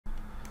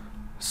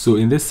So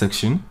in this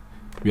section,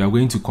 we are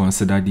going to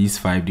consider these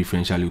 5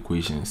 differential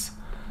equations.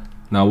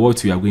 Now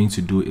what we are going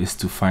to do is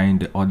to find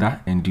the order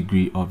and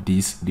degree of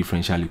these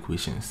differential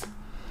equations.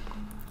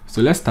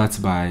 So let's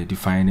start by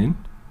defining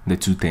the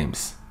two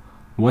terms.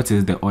 What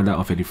is the order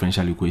of a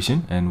differential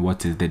equation and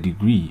what is the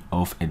degree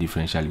of a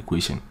differential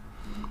equation?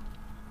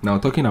 Now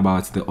talking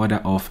about the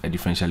order of a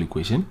differential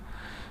equation,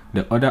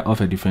 the order of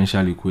a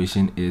differential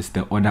equation is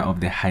the order of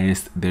the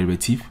highest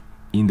derivative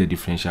in the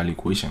differential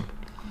equation.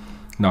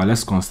 Now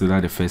let's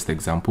consider the first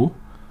example.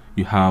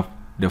 You have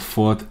the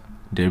fourth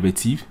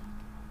derivative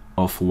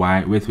of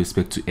y with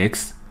respect to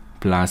x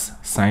plus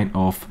sine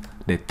of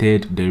the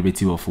third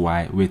derivative of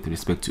y with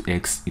respect to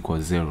x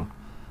equals 0.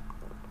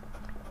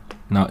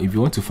 Now if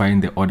you want to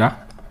find the order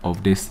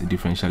of this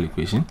differential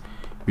equation,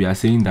 we are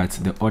saying that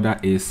the order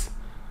is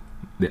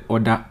the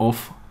order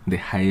of the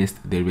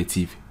highest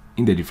derivative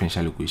in the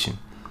differential equation.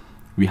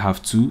 We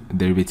have two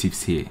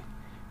derivatives here.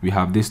 We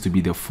have this to be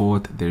the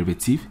fourth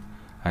derivative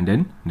and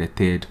then the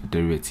third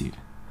derivative.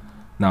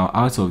 Now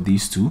out of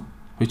these two,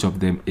 which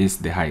of them is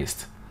the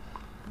highest?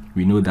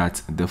 We know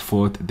that the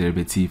fourth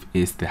derivative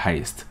is the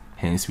highest.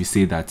 Hence we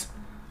say that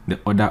the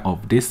order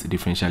of this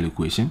differential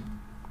equation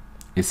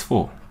is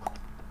 4.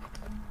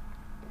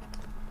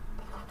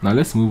 Now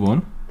let's move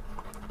on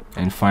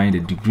and find the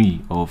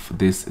degree of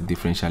this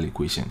differential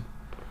equation.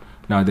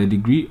 Now the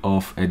degree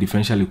of a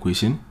differential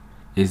equation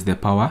is the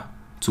power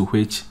to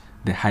which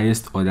the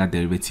highest order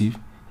derivative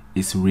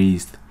is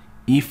raised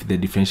if the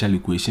differential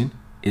equation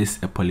is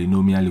a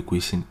polynomial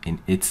equation in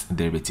its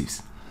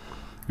derivatives.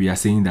 We are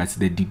saying that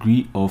the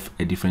degree of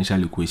a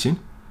differential equation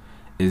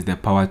is the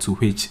power to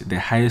which the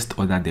highest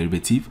order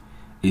derivative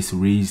is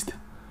raised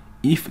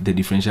if the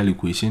differential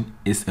equation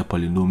is a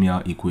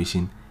polynomial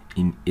equation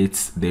in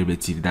its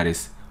derivative, that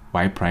is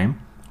y prime,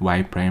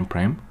 y prime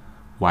prime,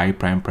 y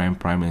prime prime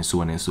prime, and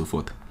so on and so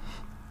forth.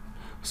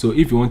 So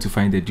if you want to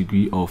find the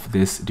degree of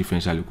this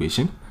differential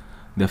equation,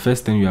 the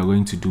first thing you are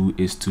going to do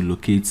is to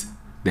locate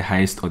the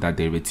highest order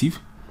derivative,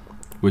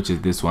 which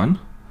is this one,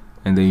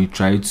 and then you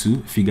try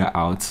to figure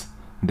out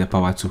the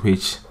power to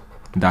which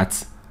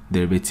that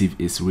derivative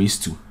is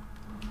raised to.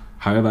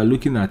 However,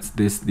 looking at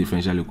this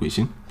differential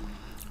equation,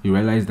 you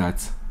realize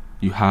that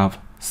you have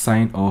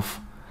sine of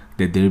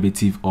the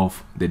derivative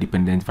of the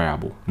dependent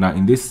variable. Now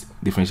in this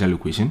differential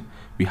equation,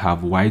 we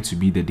have y to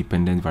be the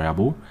dependent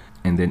variable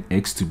and then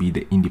x to be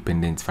the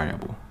independent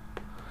variable.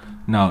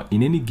 Now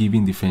in any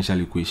given differential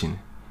equation,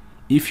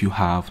 if you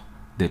have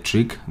the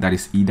trig, that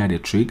is either the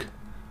trig,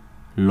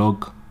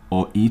 log,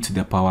 or e to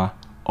the power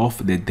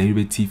of the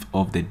derivative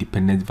of the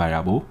dependent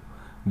variable,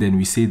 then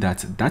we say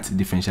that that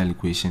differential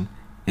equation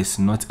is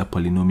not a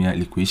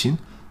polynomial equation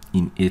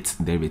in its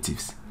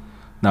derivatives.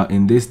 Now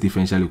in this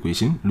differential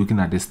equation, looking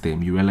at this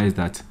term, you realize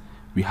that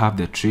we have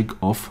the trig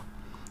of,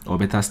 or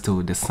better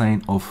still, the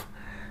sine of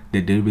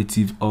the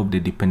derivative of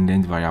the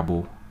dependent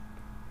variable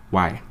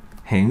y.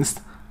 Hence,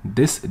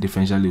 this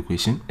differential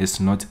equation is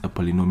not a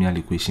polynomial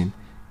equation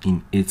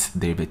in its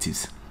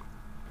derivatives.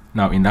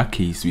 Now in that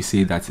case, we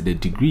say that the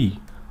degree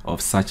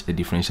of such a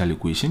differential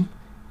equation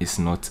is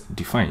not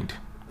defined.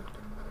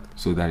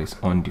 So that is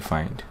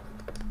undefined.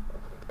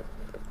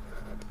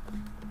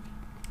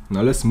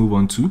 Now let's move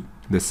on to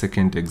the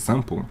second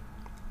example.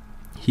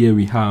 Here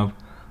we have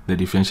the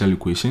differential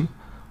equation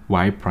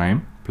y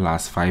prime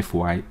plus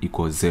 5y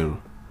equals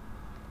 0.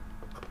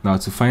 Now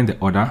to find the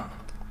order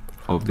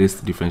of this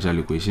differential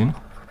equation,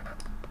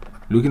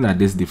 looking at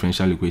this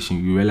differential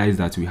equation, you realize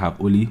that we have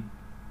only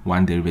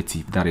one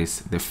derivative, that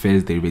is the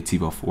first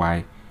derivative of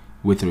y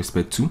with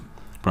respect to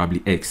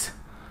probably x.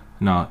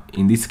 Now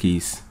in this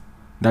case,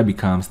 that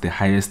becomes the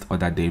highest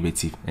order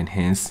derivative, and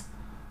hence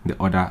the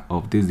order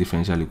of this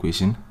differential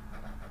equation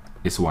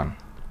is 1.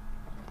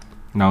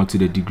 Now to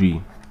the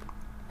degree.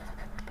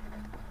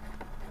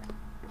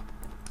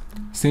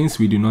 Since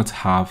we do not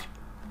have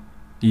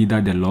either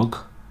the log,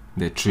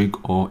 the trig,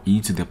 or e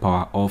to the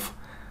power of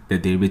the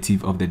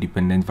derivative of the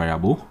dependent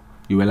variable,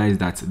 you realize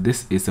that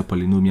this is a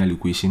polynomial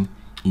equation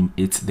in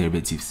its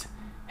derivatives.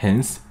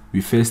 Hence,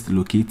 we first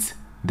locate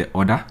the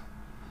order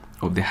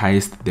of the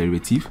highest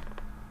derivative,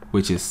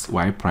 which is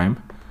y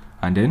prime,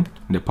 and then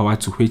the power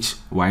to which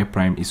y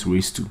prime is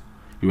raised to.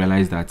 You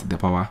realize that the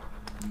power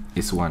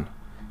is 1.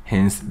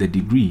 Hence, the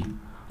degree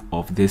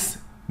of this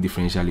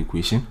differential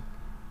equation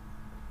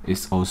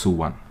is also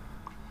 1.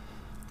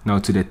 Now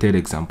to the third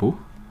example.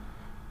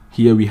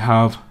 Here we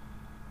have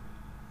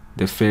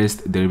the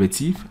first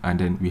derivative and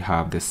then we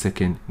have the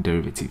second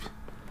derivative.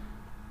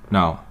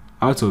 Now,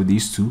 out of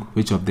these two,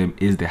 which of them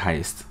is the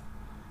highest?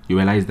 You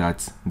realize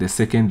that the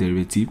second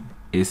derivative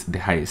is the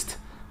highest.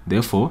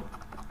 Therefore,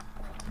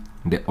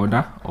 the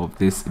order of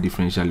this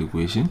differential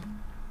equation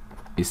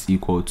is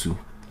equal to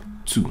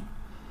 2.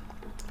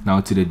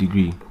 Now to the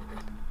degree.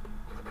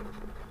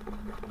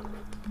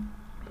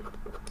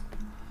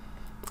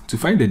 To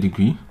find the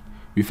degree,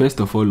 we first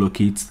of all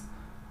locate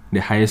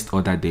the highest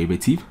order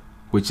derivative,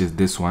 which is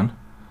this one,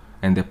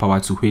 and the power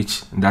to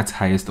which that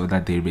highest order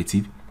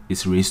derivative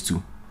is raised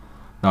to.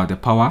 Now the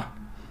power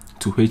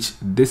to which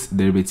this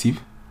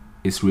derivative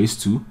is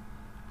raised to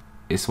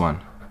is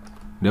 1.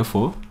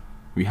 Therefore,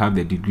 we have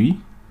the degree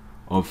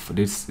of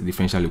this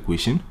differential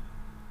equation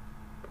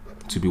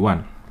to be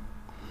 1.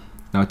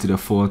 Now to the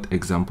fourth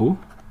example.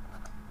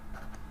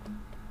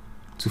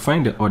 To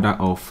find the order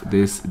of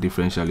this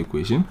differential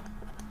equation,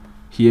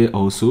 here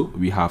also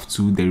we have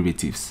two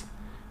derivatives.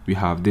 We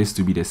have this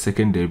to be the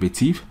second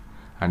derivative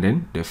and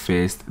then the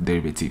first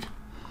derivative.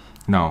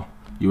 Now,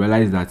 you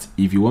realize that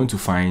if you want to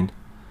find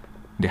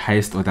the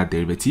highest order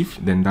derivative,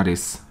 then that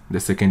is the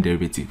second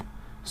derivative.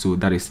 So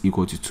that is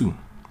equal to 2.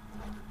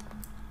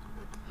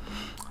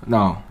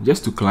 Now,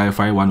 just to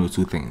clarify one or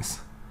two things.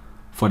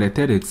 For the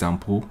third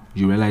example,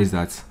 you realize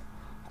that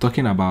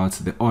talking about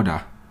the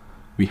order,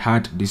 we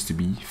had this to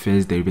be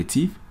first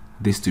derivative,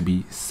 this to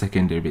be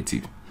second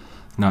derivative.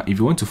 Now, if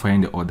you want to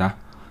find the order,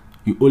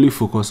 you only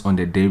focus on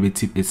the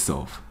derivative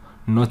itself,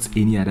 not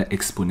any other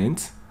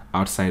exponent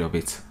outside of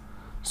it.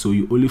 So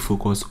you only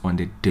focus on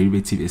the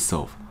derivative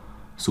itself.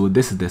 So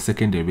this is the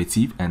second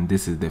derivative and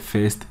this is the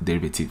first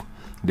derivative.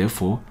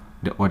 Therefore,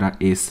 the order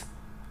is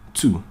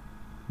 2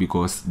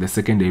 because the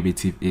second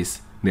derivative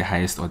is the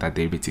highest order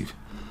derivative.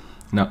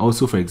 Now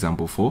also for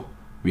example 4,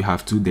 we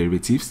have two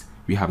derivatives.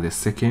 We have the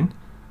second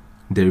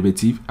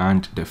derivative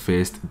and the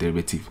first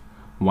derivative.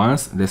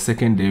 Once the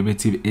second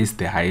derivative is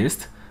the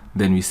highest,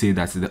 then we say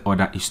that the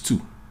order is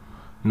 2.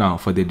 Now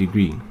for the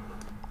degree.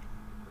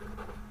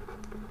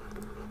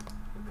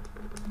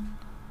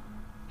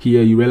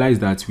 Here you realize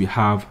that we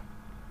have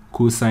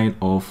cosine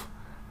of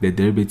the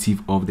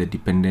derivative of the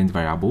dependent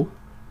variable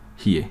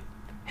here.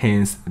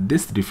 Hence,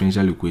 this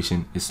differential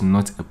equation is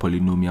not a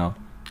polynomial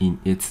in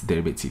its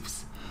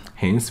derivatives.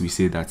 Hence, we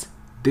say that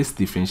this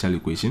differential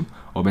equation,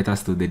 or better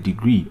still, the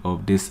degree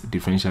of this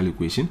differential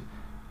equation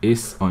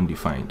is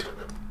undefined.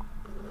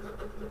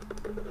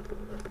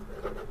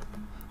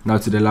 Now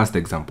to the last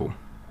example.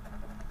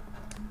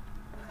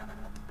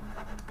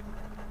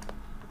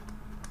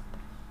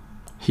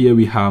 Here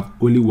we have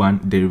only one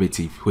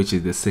derivative, which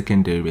is the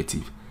second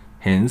derivative.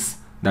 Hence,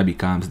 that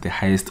becomes the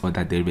highest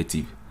order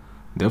derivative.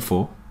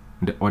 Therefore,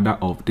 the order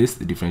of this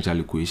differential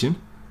equation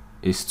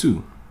is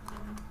 2.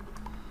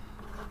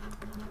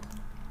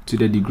 To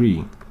the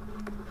degree.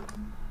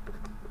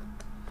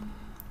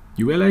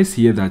 You realize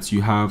here that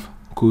you have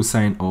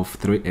cosine of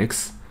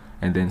 3x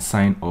and then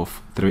sine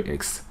of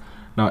 3x.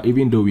 Now,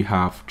 even though we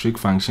have trig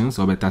functions,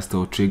 or better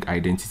still trig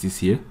identities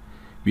here,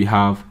 we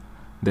have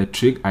the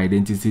trig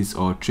identities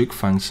or trig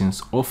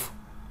functions of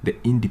the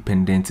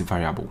independent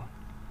variable.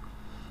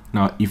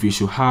 Now, if you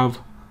should have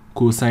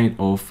cosine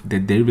of the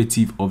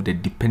derivative of the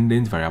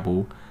dependent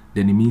variable,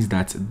 then it means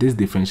that this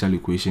differential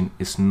equation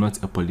is not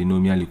a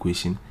polynomial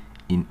equation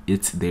in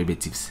its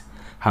derivatives.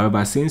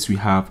 However, since we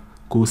have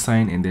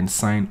cosine and then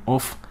sine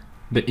of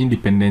the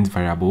independent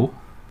variable,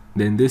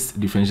 then this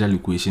differential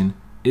equation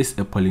is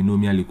a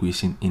polynomial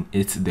equation in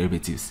its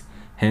derivatives.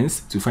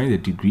 Hence, to find the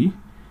degree,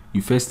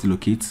 you first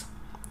locate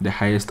the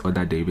highest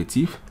order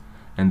derivative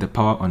and the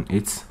power on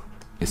it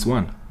is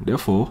 1.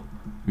 Therefore,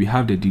 we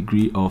have the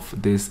degree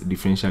of this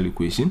differential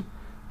equation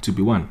to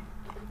be 1.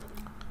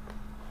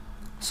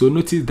 So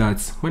notice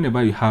that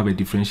whenever you have a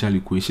differential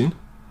equation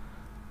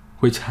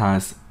which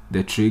has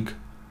the trig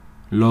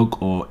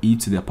log or e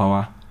to the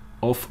power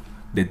of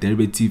the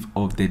derivative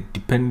of the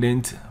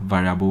dependent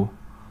variable,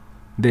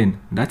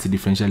 then that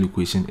differential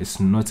equation is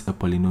not a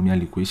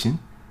polynomial equation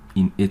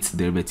in its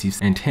derivatives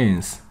and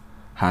hence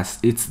has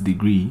its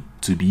degree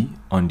to be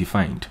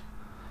undefined.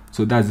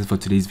 So that's it for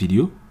today's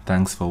video.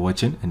 Thanks for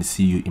watching and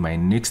see you in my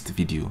next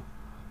video.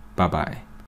 Bye bye.